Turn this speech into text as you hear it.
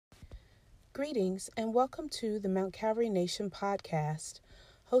Greetings and welcome to the Mount Calvary Nation podcast,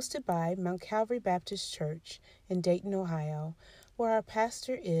 hosted by Mount Calvary Baptist Church in Dayton, Ohio, where our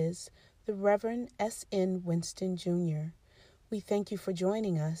pastor is the Reverend S.N. Winston Jr. We thank you for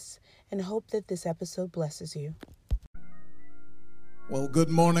joining us and hope that this episode blesses you. Well, good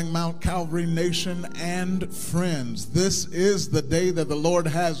morning, Mount Calvary Nation and friends. This is the day that the Lord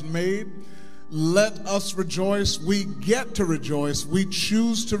has made. Let us rejoice. We get to rejoice. We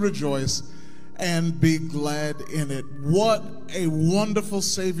choose to rejoice and be glad in it. What a wonderful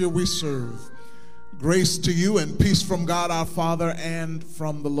Savior we serve. Grace to you and peace from God our Father and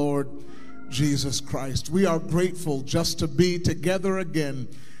from the Lord Jesus Christ. We are grateful just to be together again,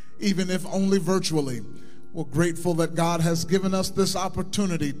 even if only virtually. We're grateful that God has given us this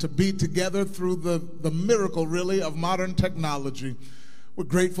opportunity to be together through the miracle, really, of modern technology. We're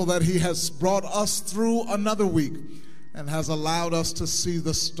grateful that He has brought us through another week and has allowed us to see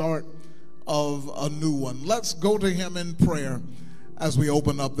the start of a new one. Let's go to Him in prayer as we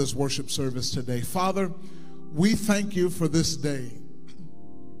open up this worship service today. Father, we thank you for this day.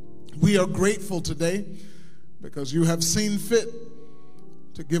 We are grateful today because you have seen fit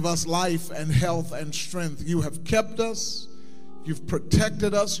to give us life and health and strength. You have kept us. You've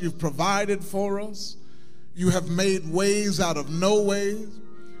protected us. You've provided for us. You have made ways out of no ways.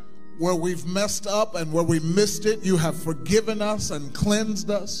 Where we've messed up and where we missed it, you have forgiven us and cleansed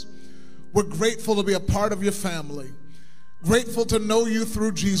us. We're grateful to be a part of your family. Grateful to know you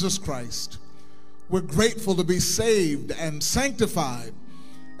through Jesus Christ. We're grateful to be saved and sanctified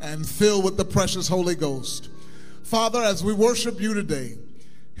and filled with the precious Holy Ghost. Father, as we worship you today,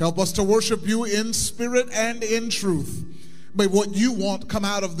 help us to worship you in spirit and in truth. May what you want come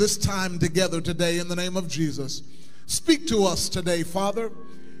out of this time together today in the name of Jesus. Speak to us today, Father.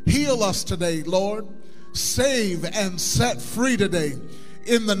 Heal us today, Lord. Save and set free today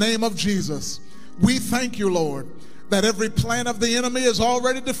in the name of Jesus. We thank you, Lord, that every plan of the enemy is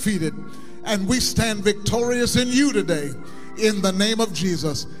already defeated, and we stand victorious in you today in the name of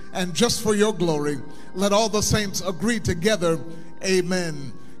Jesus. And just for your glory, let all the saints agree together.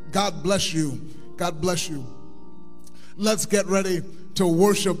 Amen. God bless you. God bless you. Let's get ready to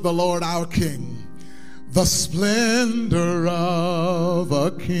worship the Lord our King. The splendor of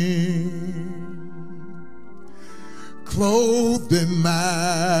a king, clothed in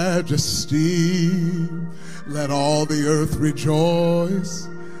majesty. Let all the earth rejoice,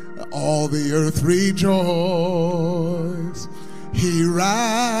 all the earth rejoice. He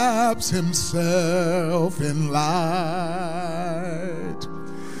wraps himself in light,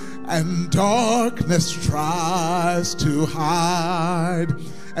 and darkness tries to hide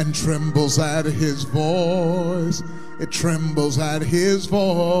and trembles at his voice. It trembles at his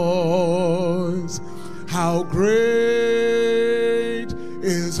voice. How great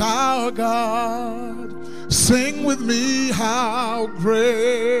is our God. Sing with me, how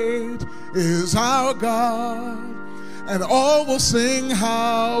great is our God. And all will sing,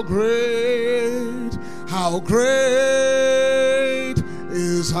 how great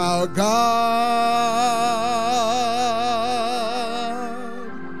is our God.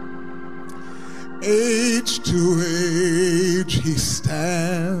 Age to age he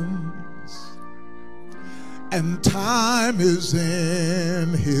stands, and time is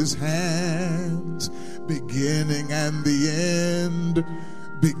in his hands. Beginning and the end,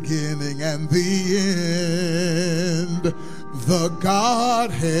 beginning and the end. The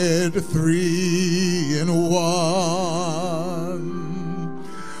Godhead three in one.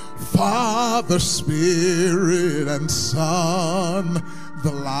 Father, Spirit, and Son.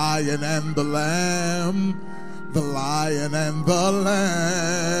 The Lion and the Lamb. The Lion and the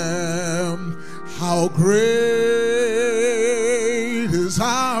Lamb. How great is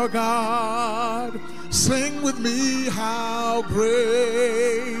our God. Sing with me, how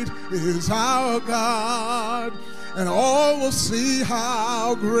great is our God. And all will see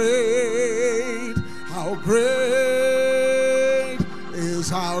how great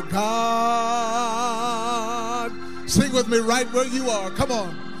is our God. Sing with me right where you are. Come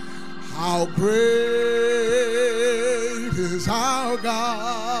on. How great is our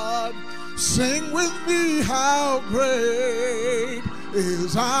God. Sing with me, how great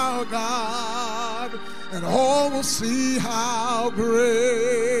is our God. And all will see how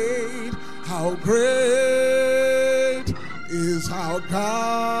great is our God.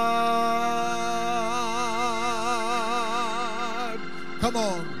 Come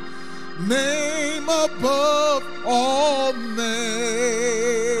on. Name above all names,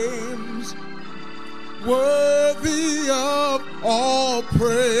 worthy of all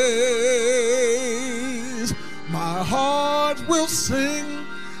praise. My heart will sing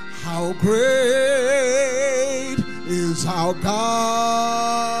How great is our God.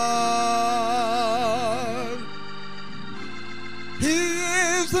 He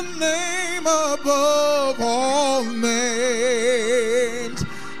is the name above all names,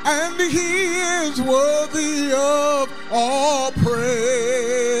 and he is worthy of all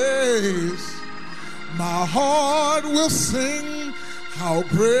praise. My heart will sing, how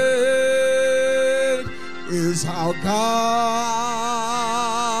great is our God.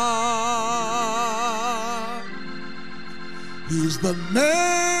 He's the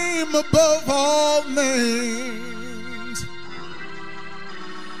name above all names,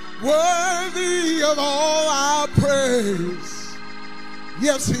 worthy of all our praise.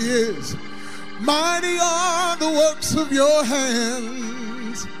 Yes, he is. Mighty are the works of your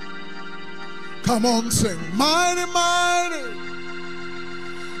hands. Come on, sing. Mighty, mighty,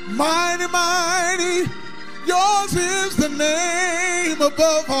 mighty, mighty. Yours is the name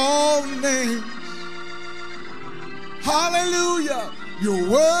above all names. Hallelujah. You're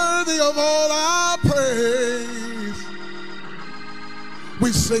worthy of all our praise.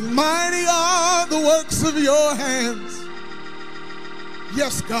 We sing, mighty are the works of your hands.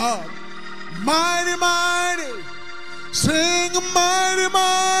 Yes, God. Mighty, mighty. Sing, mighty,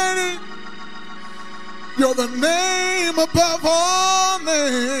 mighty. You're the name above all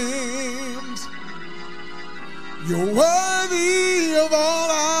names. You're worthy of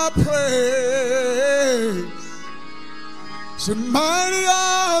all our praise. So mighty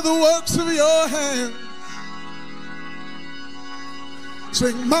are the works of your hands.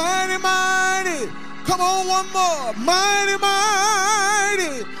 Sing, mighty, mighty. Come on, one more. Mighty,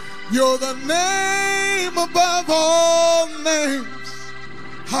 mighty. You're the name above all names.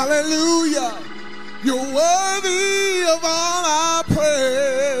 Hallelujah. You're worthy of all our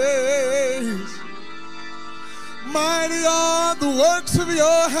praise. Mighty are the works of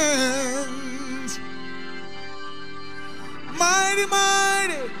your hands. Mighty,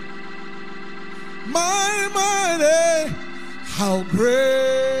 mighty, mighty, mighty. How great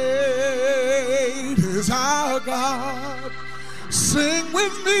is our God. Sing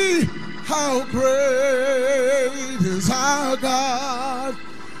with me. How great is our God.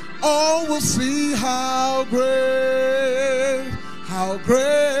 All will see how great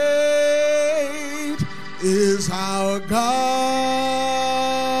is our God.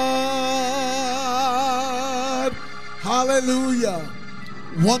 Hallelujah.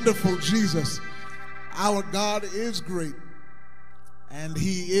 Wonderful Jesus. Our God is great, and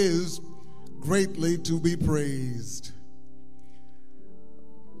he is greatly to be praised.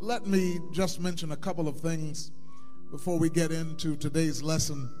 Let me just mention a couple of things before we get into today's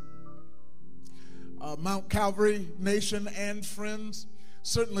lesson. Mount Calvary Nation and friends,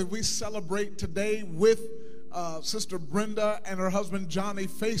 certainly we celebrate today with Sister Brenda and her husband Johnny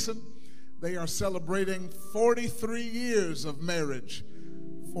Faison. They are celebrating 43 years of marriage,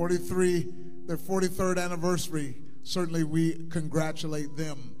 their 43rd anniversary. Certainly we congratulate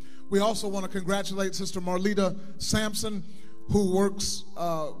them. We also want to congratulate Sister Marlita Sampson, who works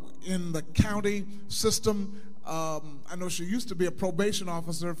in the county system. I know she used to be a probation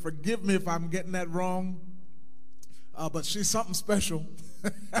officer. Forgive me if I'm getting that wrong, but she's something special.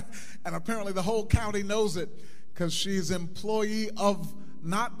 And apparently the whole county knows it, because she's employee of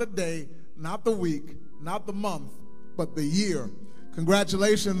not the day, not the week, not the month, but the year.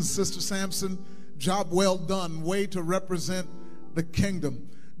 Congratulations, Sister Sampson. Job well done. Way to represent the kingdom.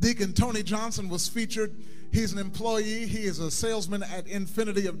 Deacon Tony Johnson was featured. He's an employee. He is a salesman at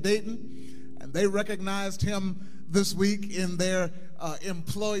Infinity of Dayton, and they recognized him this week in their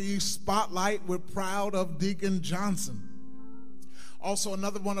employee spotlight. We're proud of Deacon Johnson. Also,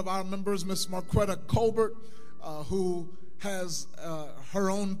 another one of our members, Miss Marquetta Colbert, who has her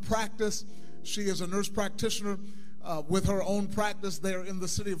own practice. She is a nurse practitioner with her own practice there in the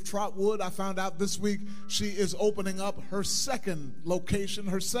city of Trotwood. I found out this week she is opening up her second location,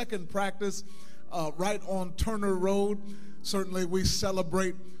 her second practice, right on Turner Road. Certainly we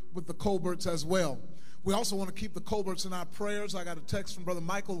celebrate with the Colberts as well. We also want to keep the Colberts in our prayers. I got a text from Brother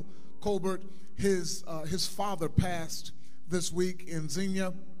Michael Colbert. His father passed this week in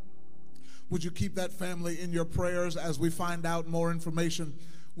Xenia. Would you keep that family in your prayers? As we find out more information,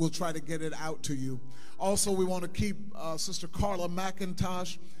 we'll try to get it out to you. Also, we want to keep Sister Carla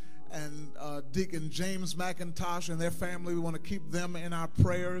McIntosh and Deacon James McIntosh and their family. We want to keep them in our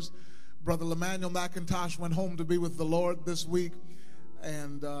prayers. Brother Lemanuel McIntosh went home to be with the Lord this week,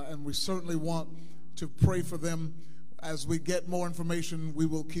 and we certainly want to pray for them. As we get more information, we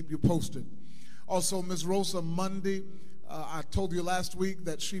will keep you posted. Also, Ms. Rosa Mundy, I told you last week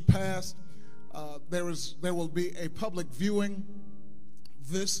that she passed. There will be a public viewing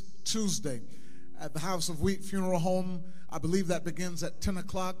this Tuesday at the House of Wheat Funeral Home. I believe that begins at 10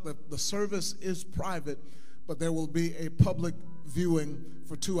 o'clock. The service is private, but there will be a public viewing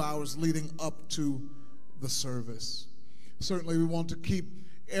for 2 hours leading up to the service. Certainly we want to keep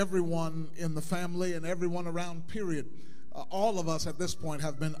everyone in the family and everyone around, period. All of us at this point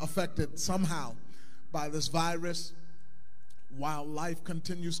have been affected somehow by this virus while life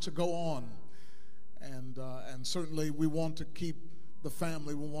continues to go on. And certainly we want to keep the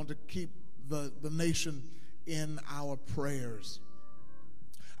family, we want to keep the nation in our prayers.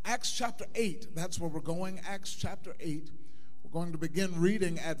 Acts chapter 8, that's where we're going. Acts chapter 8. We're going to begin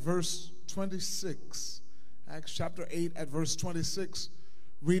reading at verse 26. Acts chapter 8 at verse 26,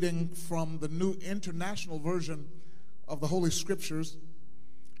 reading from the New International Version of the Holy Scriptures.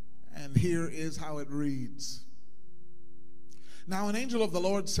 And here is how it reads. Now an angel of the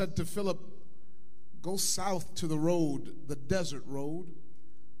Lord said to Philip, "Go south to the road, the desert road,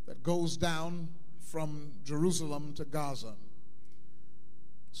 that goes down from Jerusalem to Gaza."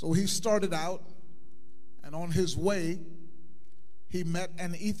 So he started out, and on his way, he met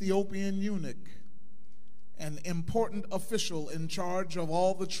an Ethiopian eunuch, an important official in charge of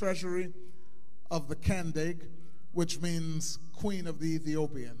all the treasury of the Kandake, which means Queen of the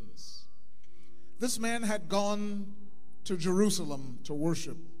Ethiopians. This man had gone to Jerusalem to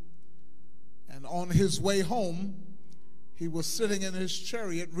worship, and on his way home, he was sitting in his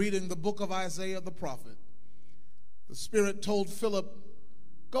chariot reading the book of Isaiah the prophet. The Spirit told Philip,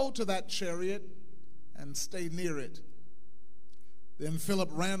 "Go to that chariot and stay near it." Then Philip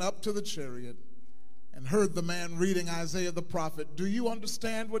ran up to the chariot and heard the man reading Isaiah the prophet. "Do you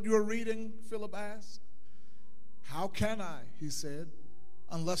understand what you are reading?" Philip asked. "How can I," he said,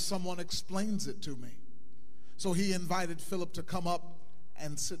 "unless someone explains it to me?" So he invited Philip to come up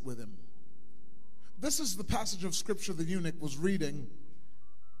and sit with him. This is the passage of Scripture the eunuch was reading.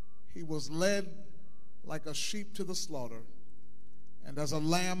 He was led like a sheep to the slaughter, and as a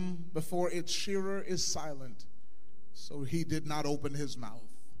lamb before its shearer is silent, so he did not open his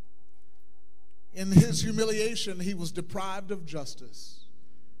mouth. In his humiliation, he was deprived of justice.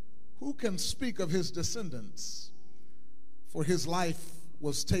 Who can speak of his descendants? For his life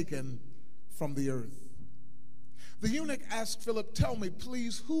was taken from the earth. The eunuch asked Philip, "Tell me,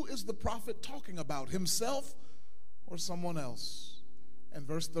 please, who is the prophet talking about, himself or someone else?" And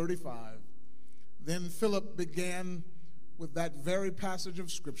verse 35, then Philip began with that very passage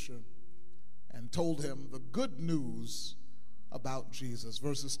of Scripture and told him the good news about Jesus.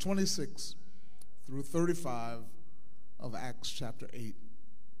 Verses 26 through 35 of Acts chapter 8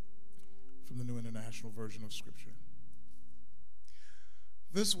 from the New International Version of Scripture.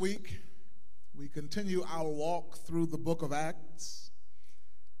 This week, we continue our walk through the book of Acts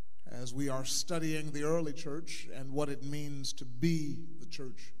as we are studying the early church and what it means to be the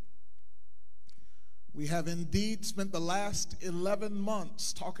church. We have indeed spent the last 11 months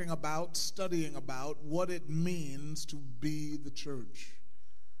studying about what it means to be the church.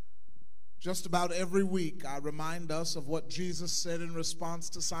 Just about every week, I remind us of what Jesus said in response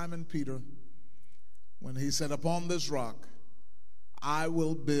to Simon Peter when he said, "Upon this rock, I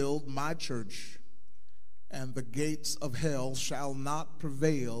will build my church, and the gates of hell shall not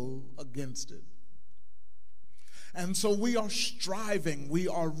prevail against it." And so we are striving, we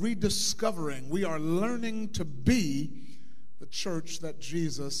are rediscovering, we are learning to be the church that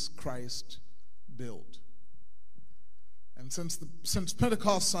Jesus Christ built. And since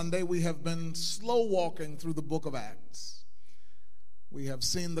Pentecost Sunday, we have been slow walking through the book of Acts. We have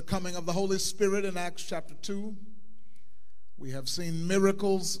seen the coming of the Holy Spirit in Acts chapter 2. We have seen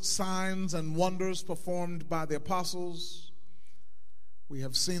miracles, signs, and wonders performed by the apostles. We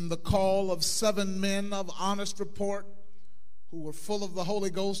have seen the call of 7 men of honest report who were full of the Holy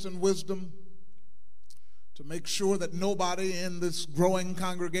Ghost and wisdom to make sure that nobody in this growing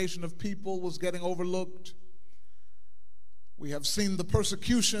congregation of people was getting overlooked. We have seen the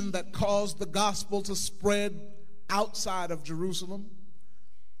persecution that caused the gospel to spread outside of Jerusalem.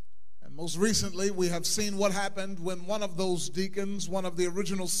 And most recently, we have seen what happened when one of those deacons, one of the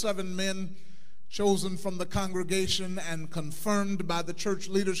original 7 men chosen from the congregation and confirmed by the church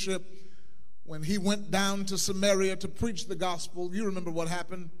leadership, when he went down to Samaria to preach the gospel. You remember what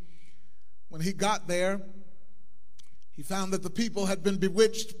happened. When he got there, he found that the people had been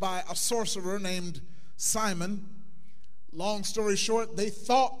bewitched by a sorcerer named Simon. Long story short, they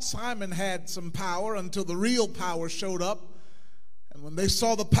thought Simon had some power until the real power showed up. And when they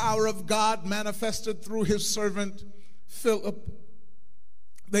saw the power of God manifested through his servant Philip,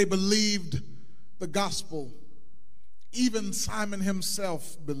 they believed the gospel. Even Simon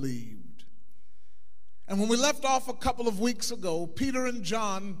himself believed. And when we left off a couple of weeks ago, Peter and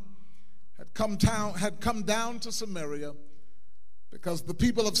John had come down to Samaria because the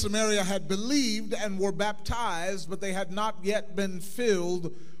people of Samaria had believed and were baptized, but they had not yet been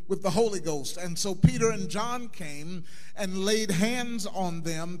filled with the Holy Ghost. And so Peter and John came and laid hands on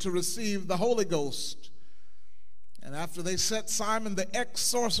them to receive the Holy Ghost. And after they set Simon the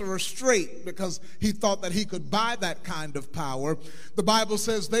ex-sorcerer straight because he thought that he could buy that kind of power, the Bible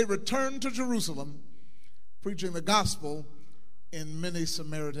says they returned to Jerusalem, preaching the gospel in many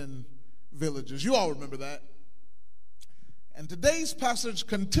Samaritan villages. You all remember that. And today's passage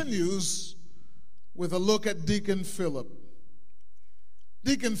continues with a look at Deacon Philip.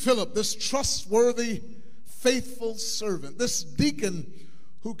 Deacon Philip, this trustworthy, faithful servant, this deacon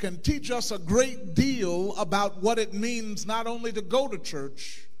who can teach us a great deal about what it means not only to go to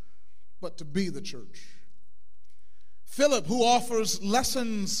church, but to be the church. Philip, who offers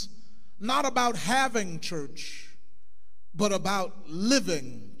lessons not about having church, but about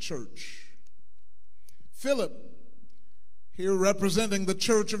living church. Philip, here representing the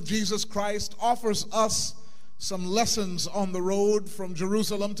Church of Jesus Christ, offers us some lessons on the road from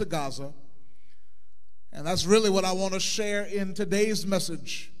Jerusalem to Gaza. And that's really what I want to share in today's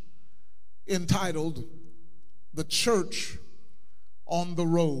message, entitled, The Church on the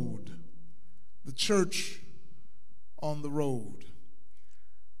Road. The Church on the Road.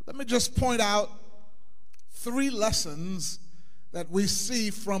 Let me just point out 3 lessons that we see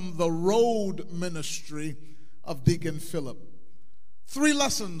from the road ministry of Deacon Philip. 3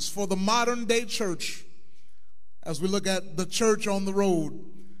 lessons for the modern day church as we look at the church on the road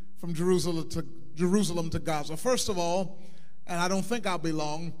from Jerusalem to Gaza. First of all, and I don't think I'll be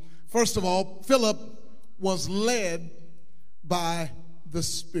long, first of all, Philip was led by the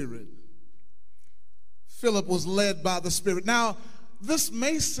Spirit. Philip was led by the Spirit. Now, this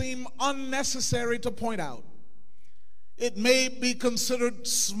may seem unnecessary to point out. It may be considered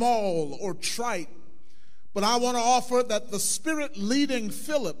small or trite, but I want to offer that the Spirit leading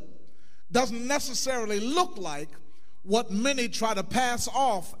Philip doesn't necessarily look like what many try to pass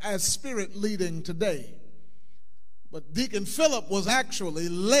off as Spirit leading today. But Deacon Philip was actually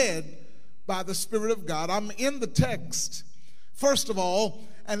led by the Spirit of God. I'm in the text. First of all,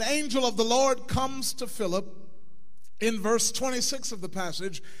 an angel of the Lord comes to Philip in verse 26 of the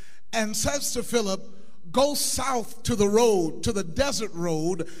passage and says to Philip, go south to the road, to the desert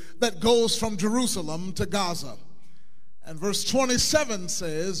road that goes from Jerusalem to Gaza. And verse 27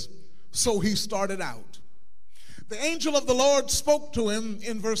 says, so he started out. The angel of the Lord spoke to him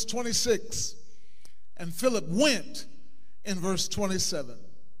in verse 26, and Philip went in verse 27.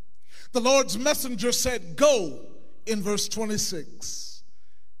 The Lord's messenger said, go, in verse 26.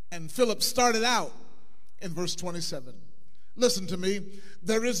 And Philip started out in verse 27. Listen to me.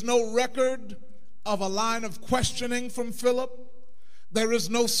 There is no record of a line of questioning from Philip. There is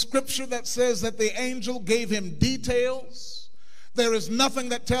no scripture that says that the angel gave him details. There is nothing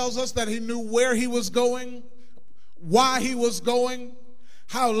that tells us that he knew where he was going, why he was going,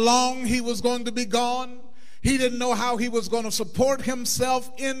 how long he was going to be gone. He didn't know how he was going to support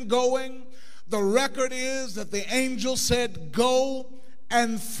himself in going. The record is that the angel said, go,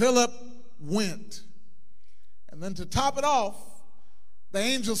 and Philip went. And then to top it off, the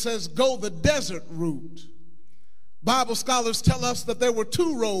angel says, go the desert route. Bible scholars tell us that there were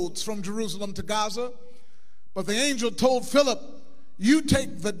 2 roads from Jerusalem to Gaza, but the angel told Philip, you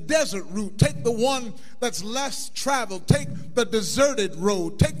take the desert route, take the one that's less traveled, take the deserted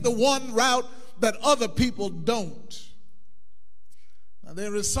road, take the one route that other people don't. Now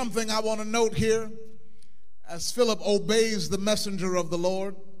there is something I want to note here as Philip obeys the messenger of the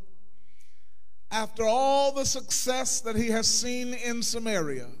Lord. After all the success that he has seen in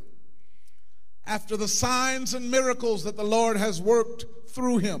Samaria, after the signs and miracles that the Lord has worked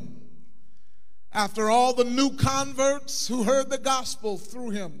through him, after all the new converts who heard the gospel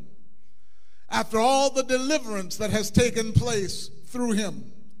through him, after all the deliverance that has taken place through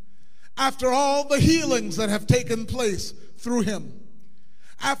him, after all the healings that have taken place through him,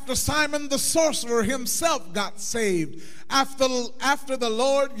 after Simon the sorcerer himself got saved, after the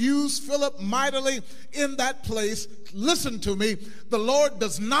Lord used Philip mightily in that place, listen to me, the Lord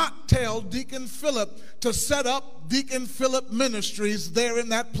does not tell Deacon Philip to set up Deacon Philip Ministries there in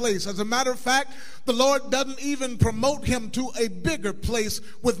that place. As a matter of fact, the Lord doesn't even promote him to a bigger place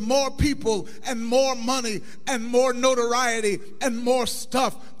with more people and more money and more notoriety and more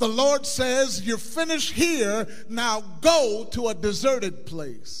stuff. The Lord says, you're finished here, now go to a deserted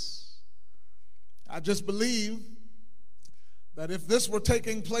place. I just believe that if this were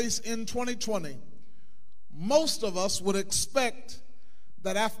taking place in 2020, most of us would expect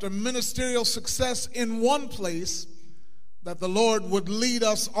that after ministerial success in one place, that the Lord would lead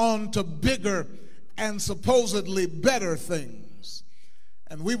us on to bigger and supposedly better things.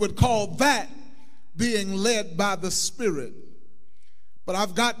 And we would call that being led by the Spirit. But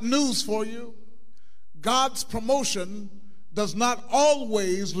I've got news for you. God's promotion does not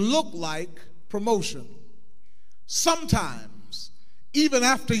always look like promotion. Sometimes, even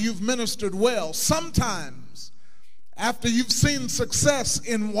after you've ministered well, sometimes after you've seen success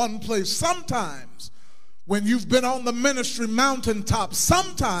in one place, sometimes when you've been on the ministry mountaintop,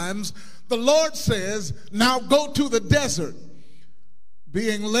 sometimes the Lord says, now go to the desert.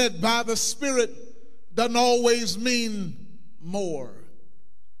 Being led by the Spirit doesn't always mean more.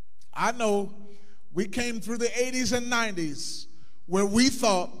 I know we came through the 80s and 90s where we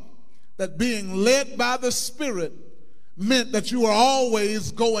thought that being led by the Spirit meant that you were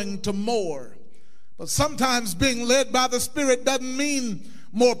always going to more. But sometimes being led by the Spirit doesn't mean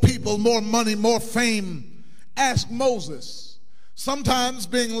more people, more money, more fame. Ask Moses. Sometimes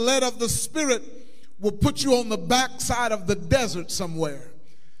being led of the Spirit will put you on the backside of the desert somewhere.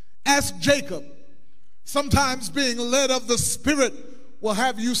 Ask Jacob. Sometimes being led of the Spirit will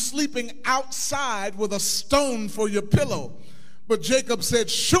have you sleeping outside with a stone for your pillow. But Jacob said,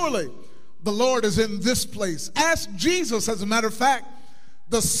 surely the Lord is in this place. Ask Jesus, as a matter of fact,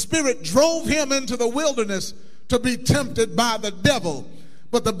 the Spirit drove him into the wilderness to be tempted by the devil.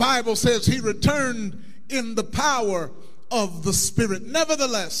 But the Bible says he returned in the power of the Spirit.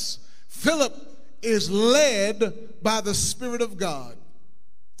 Nevertheless, Philip is led by the Spirit of God.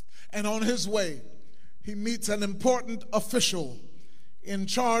 And on his way, he meets an important official in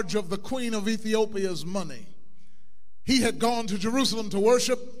charge of the Queen of Ethiopia's money. He had gone to Jerusalem to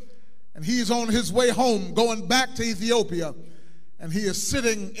worship, and he's on his way home, going back to Ethiopia, and he is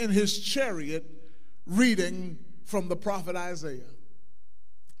sitting in his chariot reading from the prophet Isaiah.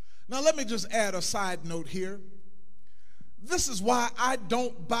 Now let me just add a side note here. This is why I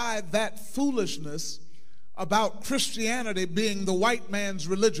don't buy that foolishness about Christianity being the white man's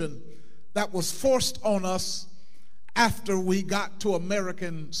religion that was forced on us after we got to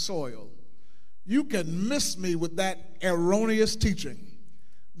American soil. You can miss me with that erroneous teaching.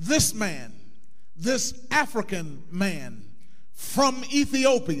 This man, this African man from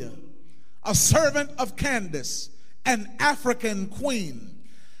Ethiopia, a servant of Candace, an African queen,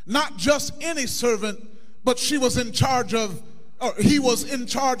 not just any servant, but she was in charge of, or he was in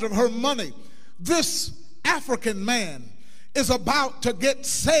charge of her money. This African man is about to get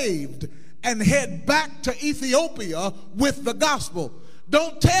saved and head back to Ethiopia with the gospel.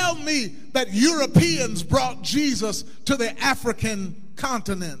 Don't tell me that Europeans brought Jesus to the African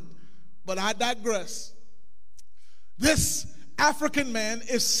continent, but I digress. This African man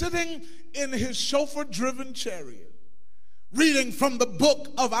is sitting in his chauffeur-driven chariot, reading from the book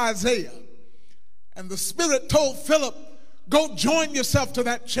of Isaiah. And the Spirit told Philip, go join yourself to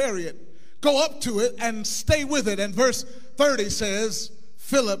that chariot. Go up to it and stay with it. And verse 30 says,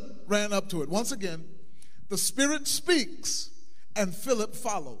 Philip ran up to it. Once again, the Spirit speaks and Philip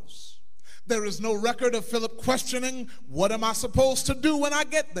follows. There is no record of Philip questioning, what am I supposed to do when I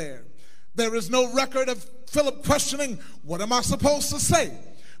get there? There is no record of Philip questioning, what am I supposed to say?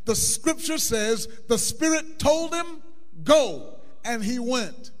 The scripture says the Spirit told him, go, and he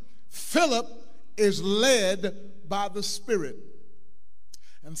went. Philip is led by the Spirit.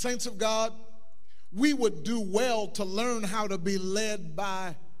 And saints of God, we would do well to learn how to be led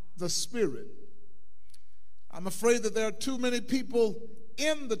by the Spirit. I'm afraid that there are too many people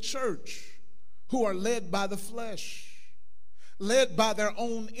in the church who are led by the flesh, led by their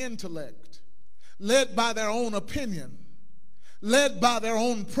own intellect, led by their own opinion, led by their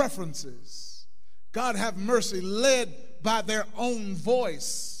own preferences. God have mercy, led by their own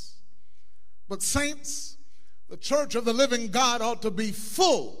voice. But saints, the church of the living God ought to be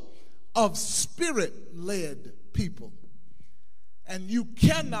full of Spirit-led people. And you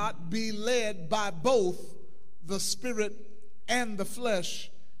cannot be led by both the Spirit and the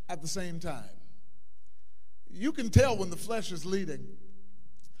flesh at the same time. You can tell when the flesh is leading.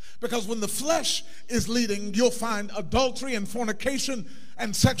 Because when the flesh is leading, you'll find adultery and fornication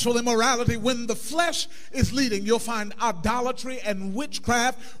and sexual immorality. When the flesh is leading, you'll find idolatry and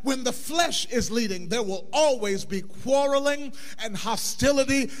witchcraft. When the flesh is leading, there will always be quarreling and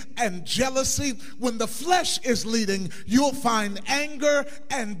hostility and jealousy. When the flesh is leading, you'll find anger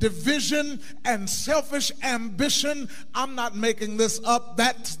and division and selfish ambition. I'm not making this up.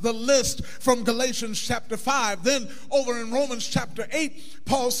 That's the list from Galatians chapter 5. Then over in Romans chapter 8,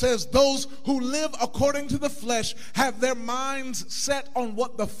 Paul says, says, those who live according to the flesh have their minds set on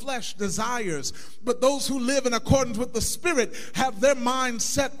what the flesh desires. But those who live in accordance with the Spirit have their minds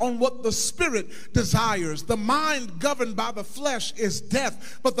set on what the Spirit desires. The mind governed by the flesh is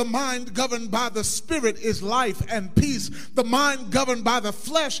death, but the mind governed by the Spirit is life and peace. The mind governed by the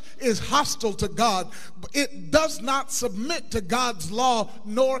flesh is hostile to God. It does not submit to God's law,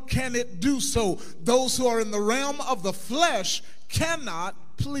 nor can it do so. Those who are in the realm of the flesh cannot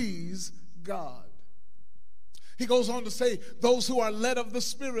please God. He goes on to say, those who are led of the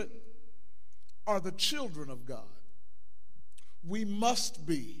Spirit are the children of God. We must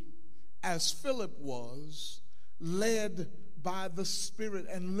be, as Philip was, led by the Spirit.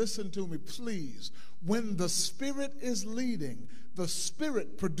 And listen to me, please. When the Spirit is leading, the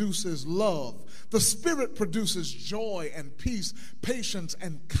Spirit produces love. The Spirit produces joy and peace, patience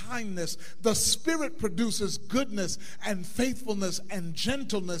and kindness. The Spirit produces goodness and faithfulness and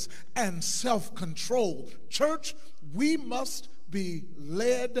gentleness and self-control. Church, we must be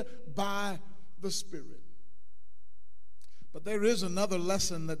led by the Spirit. But there is another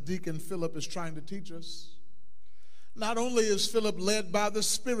lesson that Deacon Philip is trying to teach us. Not only is Philip led by the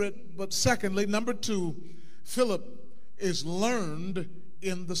Spirit, but secondly, number two, Philip is learned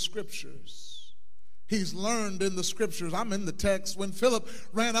in the Scriptures. He's learned in the Scriptures. I'm in the text. When Philip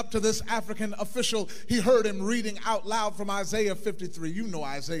ran up to this African official, he heard him reading out loud from Isaiah 53. You know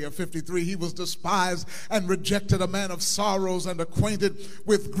Isaiah 53. He was despised and rejected, a man of sorrows and acquainted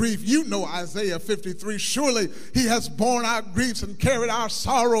with grief. You know Isaiah 53. Surely he has borne our griefs and carried our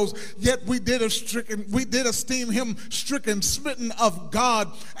sorrows, yet we did esteem him stricken, smitten of God,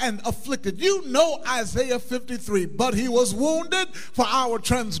 and afflicted. You know Isaiah 53. But he was wounded for our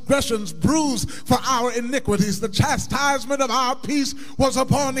transgressions, bruised for our iniquities. The chastisement of our peace was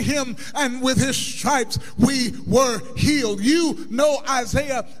upon him, and with his stripes we were healed. You know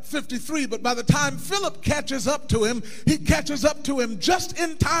Isaiah 53, but by the time Philip catches up to him, he catches up to him just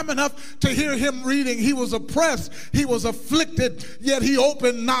in time enough to hear him reading. He was oppressed, he was afflicted, yet he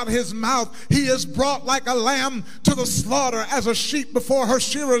opened not his mouth. He is brought like a lamb to the slaughter, as a sheep before her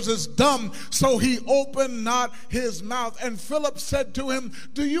shearers is dumb, so he opened not his mouth. And Philip said to him,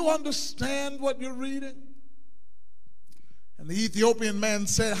 do you understand what you're reading? And the Ethiopian man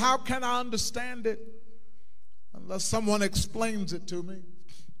said, how can I understand it unless someone explains it to me?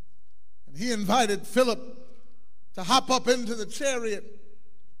 And he invited Philip to hop up into the chariot,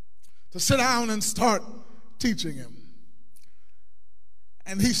 to sit down and start teaching him.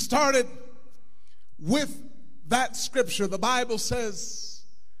 And he started with that scripture. The Bible says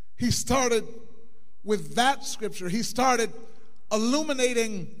he started with that scripture. He started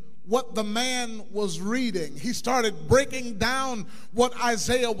illuminating what the man was reading. He started breaking down what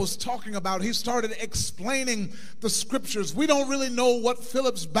Isaiah was talking about. He started explaining the scriptures. We don't really know what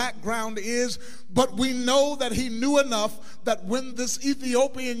Philip's background is, but we know that he knew enough that when this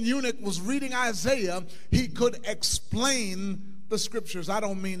Ethiopian eunuch was reading Isaiah, he could explain the scriptures. I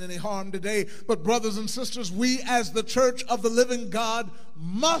don't mean any harm today, but brothers and sisters, we as the church of the living God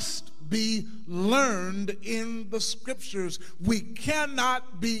must be learned in the scriptures. We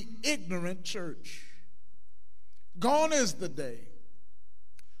cannot be ignorant, church. Gone is the day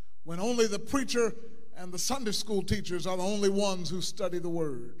when only the preacher and the Sunday school teachers are the only ones who study the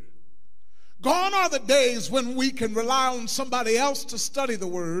word. Gone are the days when we can rely on somebody else to study the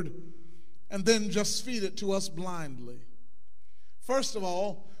word and then just feed it to us blindly. First of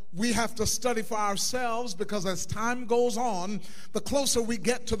all, we have to study for ourselves, because as time goes on, the closer we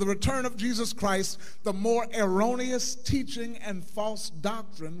get to the return of Jesus Christ, the more erroneous teaching and false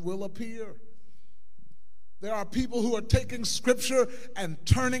doctrine will appear. There are people who are taking scripture and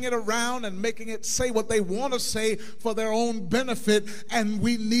turning it around and making it say what they want to say for their own benefit, and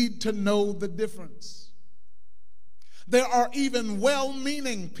we need to know the difference. There are even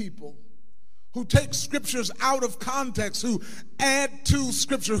well-meaning people who take scriptures out of context, who add to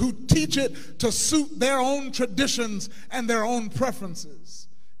scripture, who teach it to suit their own traditions and their own preferences.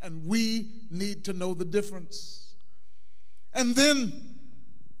 And we need to know the difference. And then,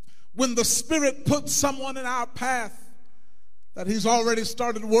 when the Spirit puts someone in our path that he's already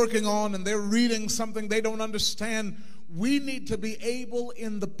started working on, and they're reading something they don't understand, we need to be able,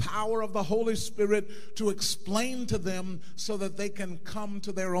 in the power of the Holy Spirit, to explain to them so that they can come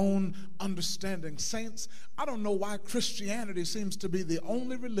to their own understanding. Saints, I don't know why Christianity seems to be the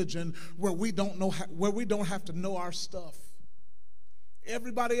only religion where we don't have to know our stuff.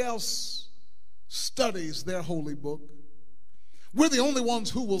 Everybody else studies their holy book. We're the only ones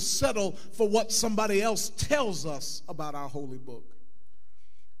who will settle for what somebody else tells us about our holy book.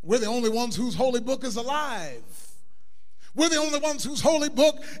 We're the only ones whose holy book is alive. We're the only ones whose holy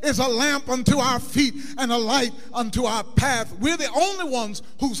book is a lamp unto our feet and a light unto our path. We're the only ones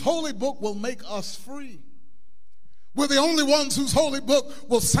whose holy book will make us free. We're the only ones whose holy book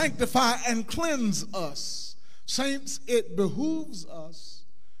will sanctify and cleanse us. Saints, it behooves us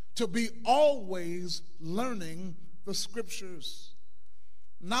to be always learning the scriptures,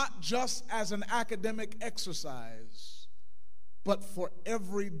 not just as an academic exercise, but for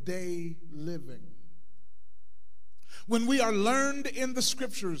everyday living. When we are learned in the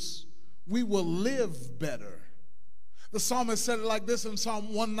scriptures, we will live better. The psalmist said it like this in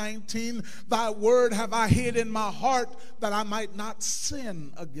Psalm 119, "Thy word have I hid in my heart that I might not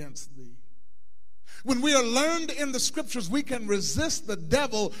sin against thee." When we are learned in the scriptures, we can resist the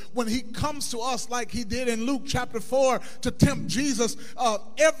devil when he comes to us like he did in Luke chapter 4 to tempt Jesus.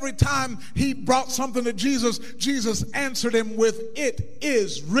 Every time he brought something to Jesus, Jesus answered him with, "It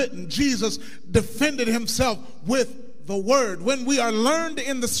is written." Jesus defended himself with the word. When we are learned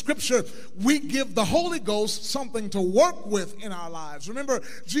in the scripture, we give the Holy Ghost something to work with in our lives. Remember,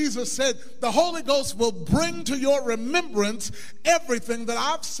 Jesus said, "The Holy Ghost will bring to your remembrance everything that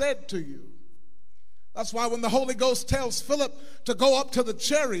I've said to you." That's why when the Holy Ghost tells Philip to go up to the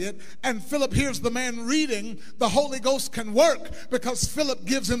chariot and Philip hears the man reading, the Holy Ghost can work because Philip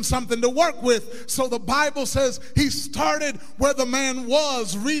gives him something to work with. So the Bible says he started where the man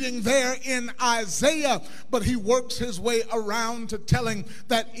was reading there in Isaiah, but he works his way around to telling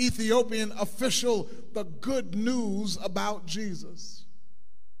that Ethiopian official the good news about Jesus.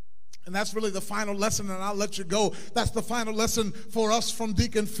 And that's really the final lesson, and I'll let you go. That's the final lesson for us from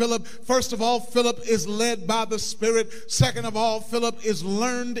Deacon Philip. First of all, Philip is led by the Spirit. Second of all, Philip is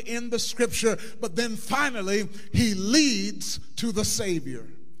learned in the scripture. But then finally, he leads to the Savior.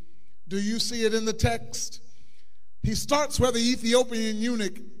 Do you see it in the text? He starts where the Ethiopian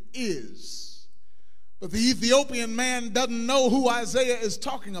eunuch is. But the Ethiopian man doesn't know who Isaiah is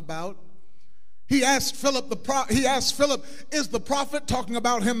talking about. He asked Philip, is the prophet talking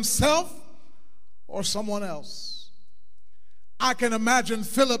about himself or someone else? I can imagine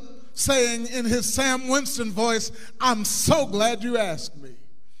Philip saying in his Sam Winston voice, "I'm so glad you asked me."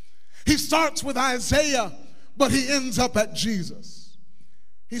 He starts with Isaiah, but he ends up at Jesus.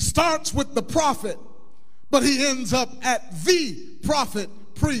 He starts with the prophet, but he ends up at the prophet,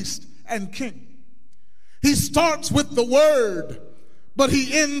 priest, and king. He starts with the word, but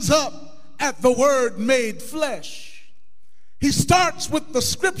he ends up at the word made flesh. He starts with the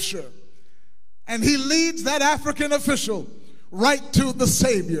scripture, and he leads that African official right to the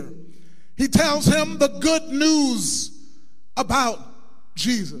Savior. He tells him the good news about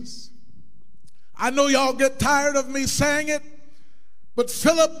Jesus. I know y'all get tired of me saying it, but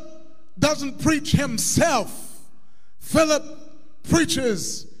Philip doesn't preach himself. Philip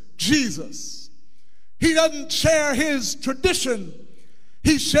preaches Jesus. He doesn't share his tradition.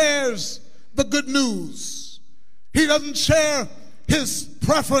 He shares the good news. He doesn't share his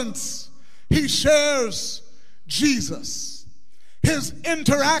preference. He shares Jesus. His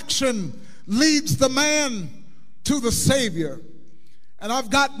interaction leads the man to the Savior. And I've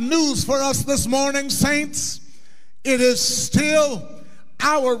got news for us this morning, saints. It is still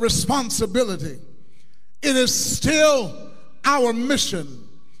our responsibility. It is still our mission.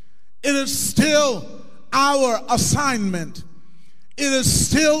 It is still our assignment. It is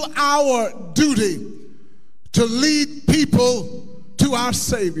still our duty to lead people to our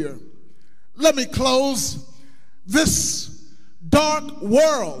Savior. Let me close. This dark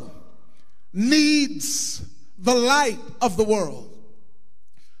world needs the light of the world.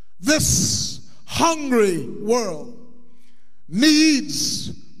 This hungry world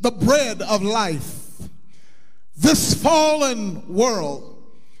needs the bread of life. This fallen world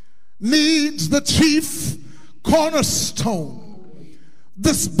needs the chief cornerstone.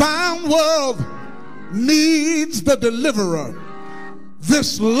 This bound world needs the deliverer.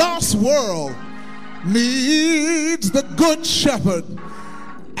 This lost world needs the good shepherd.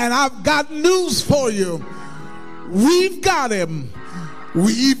 And I've got news for you. We've got him.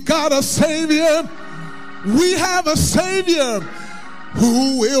 We've got a Savior. We have a Savior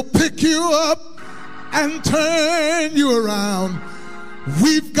who will pick you up and turn you around.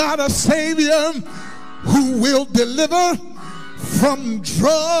 We've got a Savior who will deliver from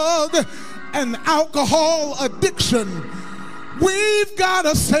drug and alcohol addiction. We've got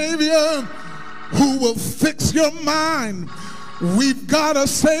a Savior who will fix your mind. We've got a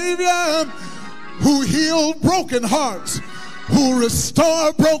Savior who healed broken hearts, who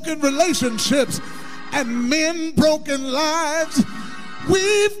restore broken relationships and mend broken lives.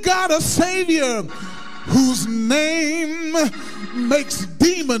 We've got a Savior whose name makes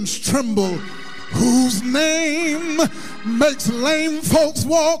demons tremble, whose name makes lame folks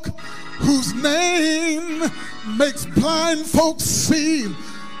walk, whose name makes blind folks see,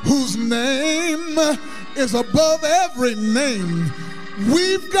 whose name is above every name.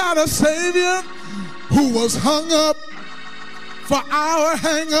 We've got a Savior who was hung up for our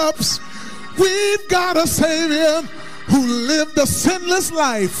hang-ups. We've got a Savior who lived a sinless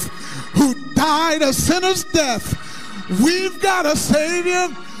life, who died a sinner's death. We've got a Savior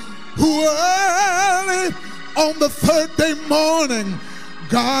who early on the third day morning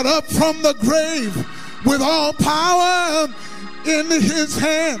got up from the grave with all power in his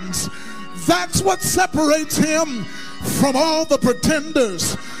hands. That's what separates him from all the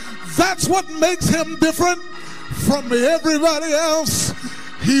pretenders. That's what makes him different from everybody else.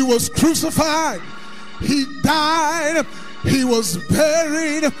 He was crucified, he died, he was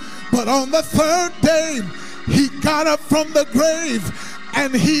buried, but on the third day he got up from the grave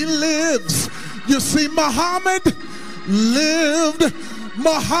and he lives. You see, Muhammad lived,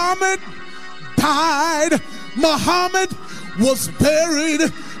 Muhammad died, Muhammad was buried,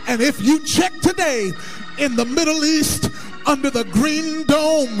 and if you check today in the Middle East under the Green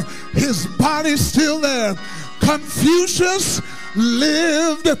Dome, his body's still there. Confucius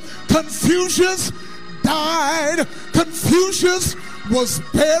lived, Confucius died, Confucius was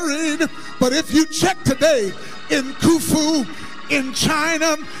buried, but if you check today in Khufu, in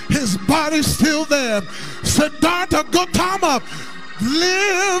China, his body's still there. Siddhartha Gautama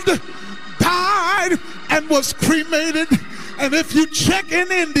lived, died, and was cremated, and if you check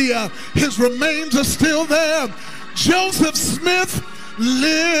in India, his remains are still there. Joseph Smith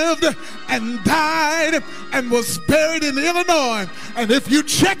lived and died and was buried in Illinois, and if you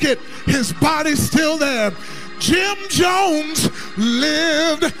check it, his body's still there. Jim Jones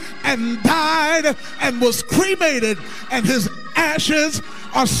lived and died and was cremated, and his ashes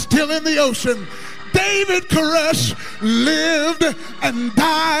are still in the ocean. David Koresh lived and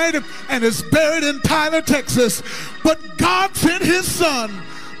died and is buried in Tyler, Texas, but God sent his son.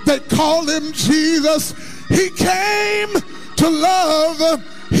 They call him Jesus. He came to love,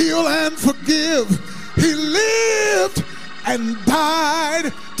 heal, and forgive. He lived and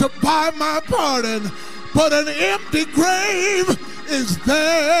died to buy my pardon, but an empty grave is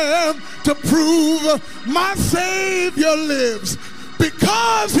there to prove my Savior lives.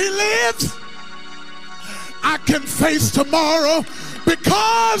 Because he lives, I can face tomorrow.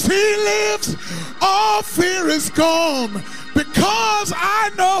 Because he lives, all fear is gone. Because I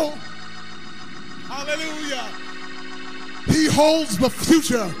know, hallelujah, he holds the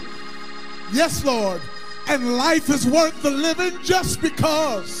future. Yes, Lord. And life is worth the living just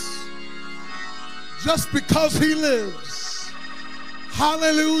because he lives.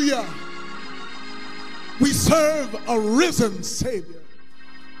 Hallelujah. We serve a risen Savior,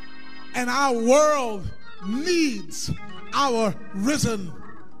 and our world needs our risen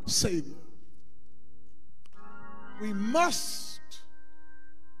Savior. We must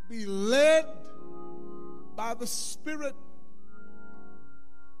be led by the Spirit.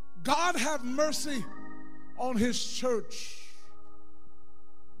 God have mercy on his church,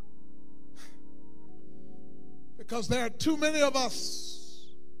 because there are too many of us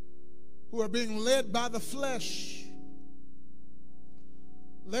who are being led by the flesh,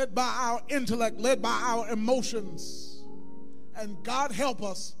 led by our intellect, led by our emotions, and God help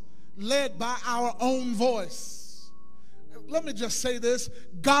us, led by our own voice. Let me just say this: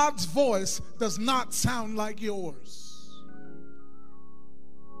 God's voice does not sound like yours.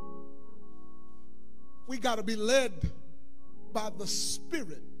 We got to be led by the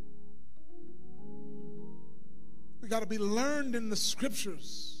Spirit. We got to be learned in the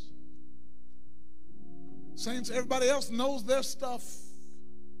scriptures. Saints, everybody else knows their stuff.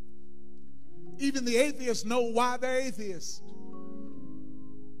 Even the atheists know why they're atheists.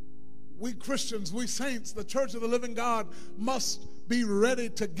 We Christians, we saints, the Church of the Living God must be ready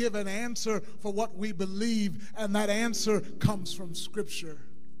to give an answer for what we believe, and that answer comes from Scripture.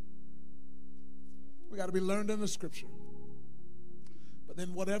 We got to be learned in the Scripture. But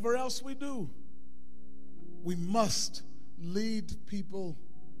then whatever else we do, we must lead people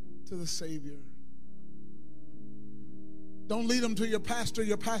to the Savior. Don't lead them to your pastor.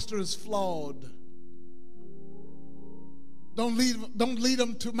 Your pastor is flawed. Don't lead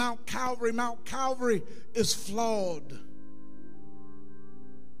them to Mount Calvary. Mount Calvary is flawed.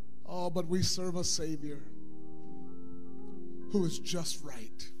 Oh, but we serve a Savior who is just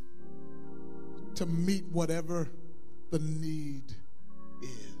right to meet whatever the need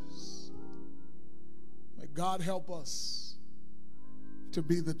is. May God help us to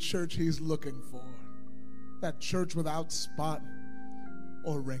be the church he's looking for. That church without spot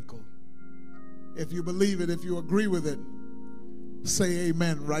or wrinkle. If you believe it, if you agree with it, say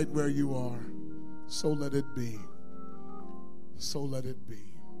amen right where you are. So let it be. So let it be.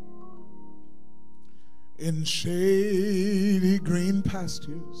 In shady green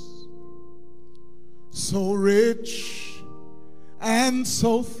pastures, so rich and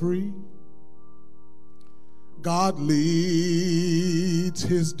so free, God leads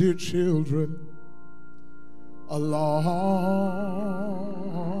his dear children along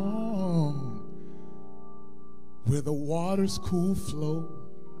where the water's cool flow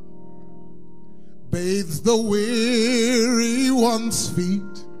bathes the weary one's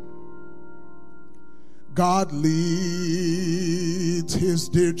feet. God leads his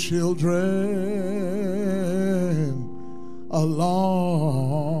dear children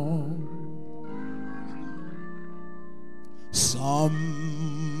along.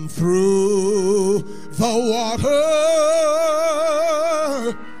 Some through the water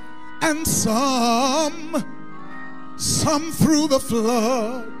and some through the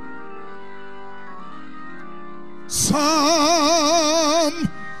flood. Some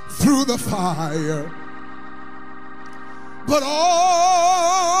through the fire, but all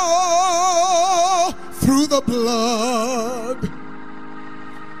through the blood.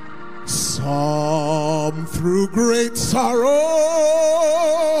 Some through great sorrows,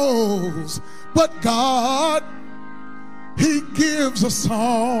 but God, he gives a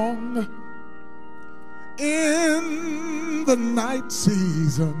song in the night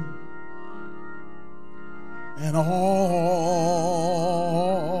season. And all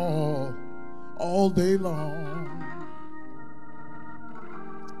day long.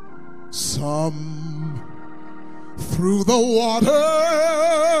 Some through the water,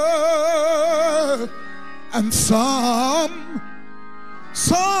 and some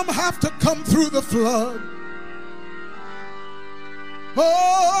have to come through the flood.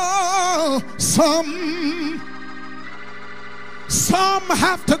 Oh, some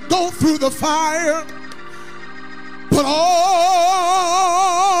have to go through the fire. But all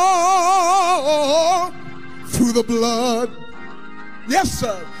through the blood. Yes,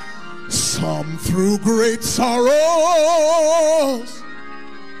 sir. Some through great sorrows.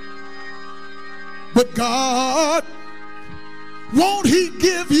 But God, won't he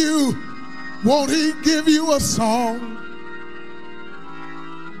give you a song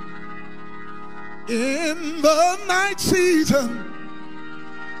in the night season?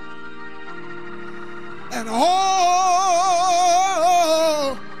 And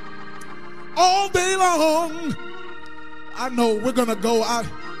all day long. I know we're gonna go out.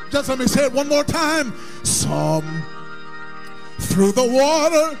 Just let me say it one more time. Some through the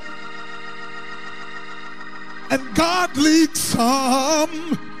water, and God leads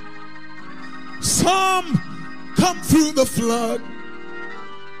some come through the flood.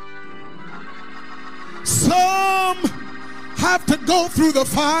 Some have to go through the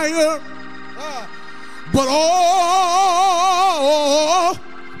fire. But all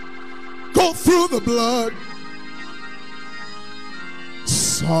go through the blood.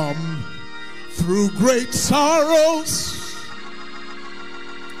 Some through great sorrows.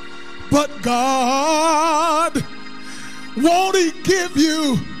 But God, won't he give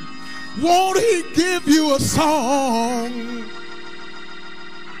you a song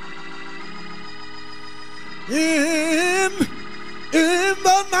in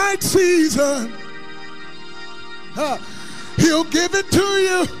the night season? He'll give it to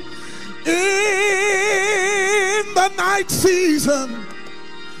you in the night season.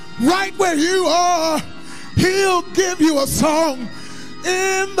 Right where you are, he'll give you a song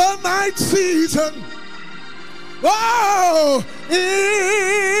in the night season. Oh,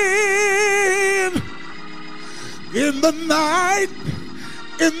 in the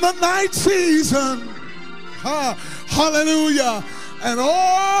night season. Hallelujah. And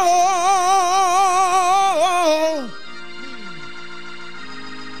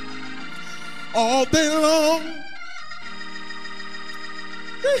all day long.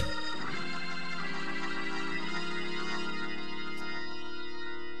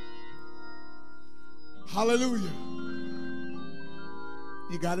 Hallelujah.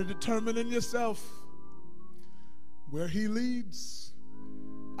 You got to determine in yourself where he leads.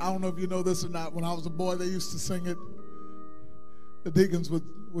 I don't know if you know this or not. When I was a boy, they used to sing it. The deacons would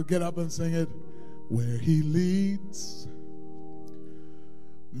get up and sing it. Where he leads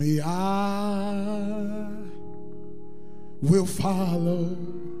me, I will follow.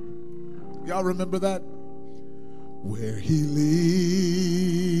 Y'all remember that? Where he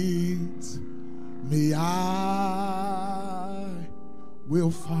leads me, I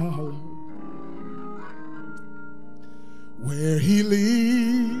will follow. Where he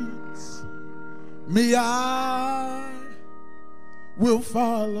leads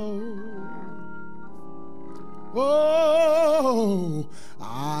follow. Oh,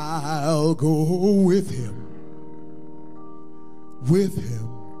 I'll go with him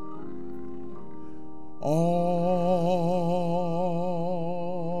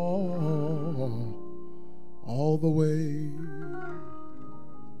all the way.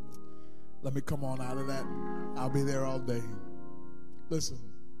 Let me come on out of that. I'll be there all day. Listen,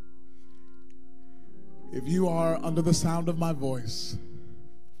 if you are under the sound of my voice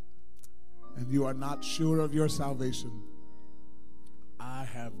and you are not sure of your salvation, I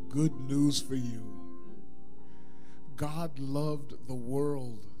have good news for you. God loved the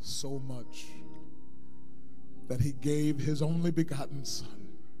world so much that he gave his only begotten Son.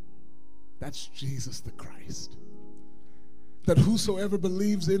 That's Jesus the Christ. That whosoever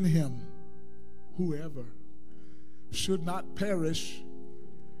believes in him, whoever, should not perish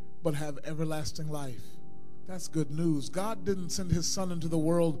but have everlasting life. That's good news. God didn't send his Son into the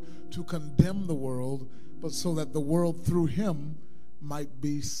world to condemn the world, but so that the world through him might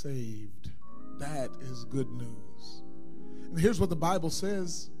be saved. That is good news. And here's what the Bible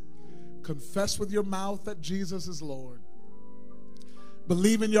says. Confess with your mouth that Jesus is Lord.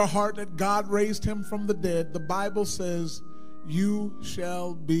 Believe in your heart that God raised him from the dead. The Bible says you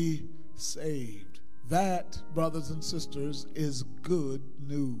shall be saved. That, brothers and sisters, is good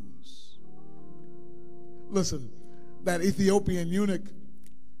news. Listen, that Ethiopian eunuch,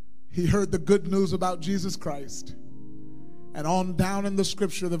 he heard the good news about Jesus Christ. And on down in the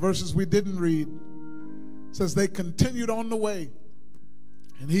scripture, the verses we didn't read, says they continued on the way.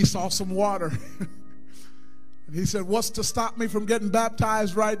 And he saw some water. And he said, what's to stop me from getting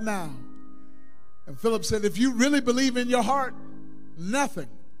baptized right now? And Philip said, if you really believe in your heart, nothing.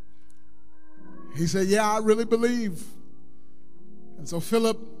 He said, yeah, I really believe. And so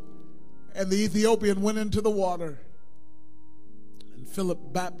Philip and the Ethiopian went into the water. And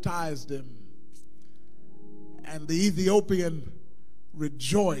Philip baptized him. And the Ethiopian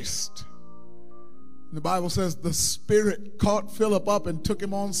rejoiced. And the Bible says the Spirit caught Philip up and took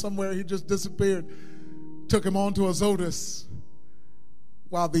him on somewhere. He just disappeared. Took him on to Azotus,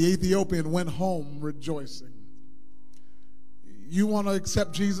 while the Ethiopian went home rejoicing. You want to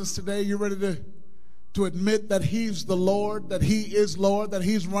accept Jesus today? You're ready to admit that he's the Lord, that he is Lord, that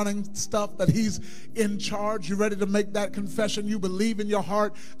he's running stuff, that he's in charge. You're ready to make that confession. You believe in your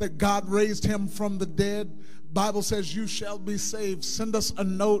heart that God raised him from the dead. Bible says you shall be saved. Send us a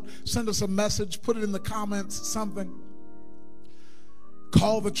note, send us a message, put it in the comments, something.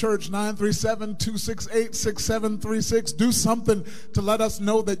 Call the church, 937-268-6736. Do something to let us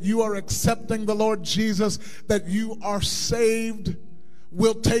know that you are accepting the Lord Jesus, that you are saved.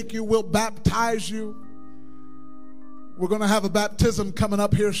 We'll take you, we'll baptize you. We're going to have a baptism coming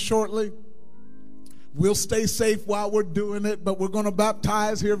up here shortly. We'll stay safe while we're doing it, but we're going to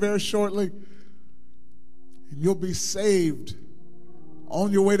baptize here very shortly. And you'll be saved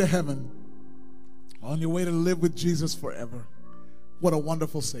on your way to heaven, on your way to live with Jesus forever. What a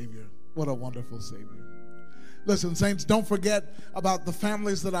wonderful Savior. What a wonderful Savior. Listen, saints, don't forget about the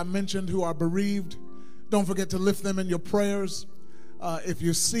families that I mentioned who are bereaved. Don't forget to lift them in your prayers. If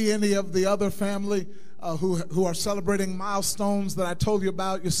you see any of the other family who are celebrating milestones that I told you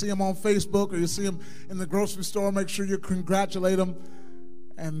about, you see them on Facebook or you see them in the grocery store, make sure you congratulate them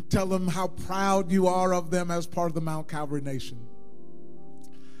and tell them how proud you are of them as part of the Mount Calvary Nation.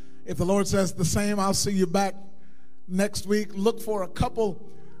 If the Lord says the same, I'll see you back next week. Look for a couple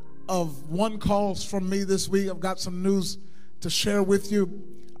of one calls from me this week. I've got some news to share with you.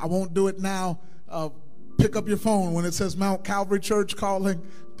 I won't do it now. Pick up your phone. When it says Mount Calvary Church calling,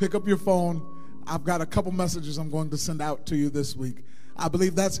 pick up your phone. I've got a couple messages I'm going to send out to you this week. I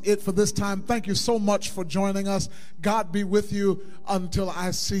believe that's it for this time. Thank you so much for joining us. God be with you until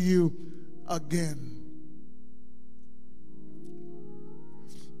I see you again.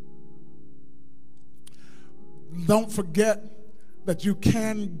 Don't forget that you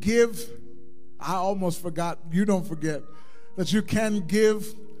can give. I almost forgot. You don't forget that you can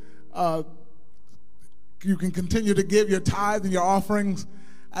give. You can continue to give your tithe and your offerings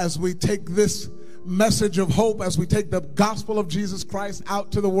as we take this message of hope, as we take the gospel of Jesus Christ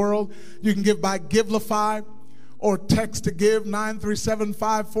out to the world. You can give by Givelify or text to give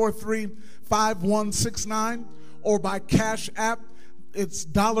 937-543-5169 or by Cash App. It's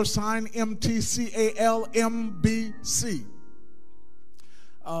 $MTCALMBC.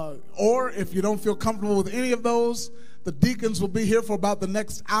 Or if you don't feel comfortable with any of those, the deacons will be here for about the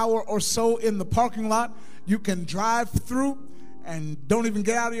next hour or so in the parking lot. You can drive through and don't even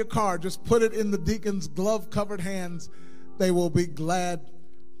get out of your car. Just put it in the deacons' glove-covered hands. They will be glad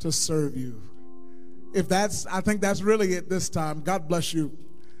to serve you. I think that's really it this time. God bless you.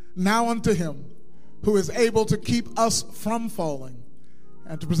 Now unto him who is able to keep us from falling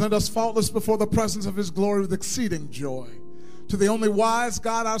and to present us faultless before the presence of his glory with exceeding joy. To the only wise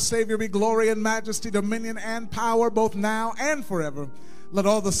God, our Savior, be glory and majesty, dominion and power, both now and forever. Let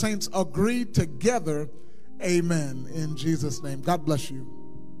all the saints agree together. Amen. In Jesus' name. God bless you.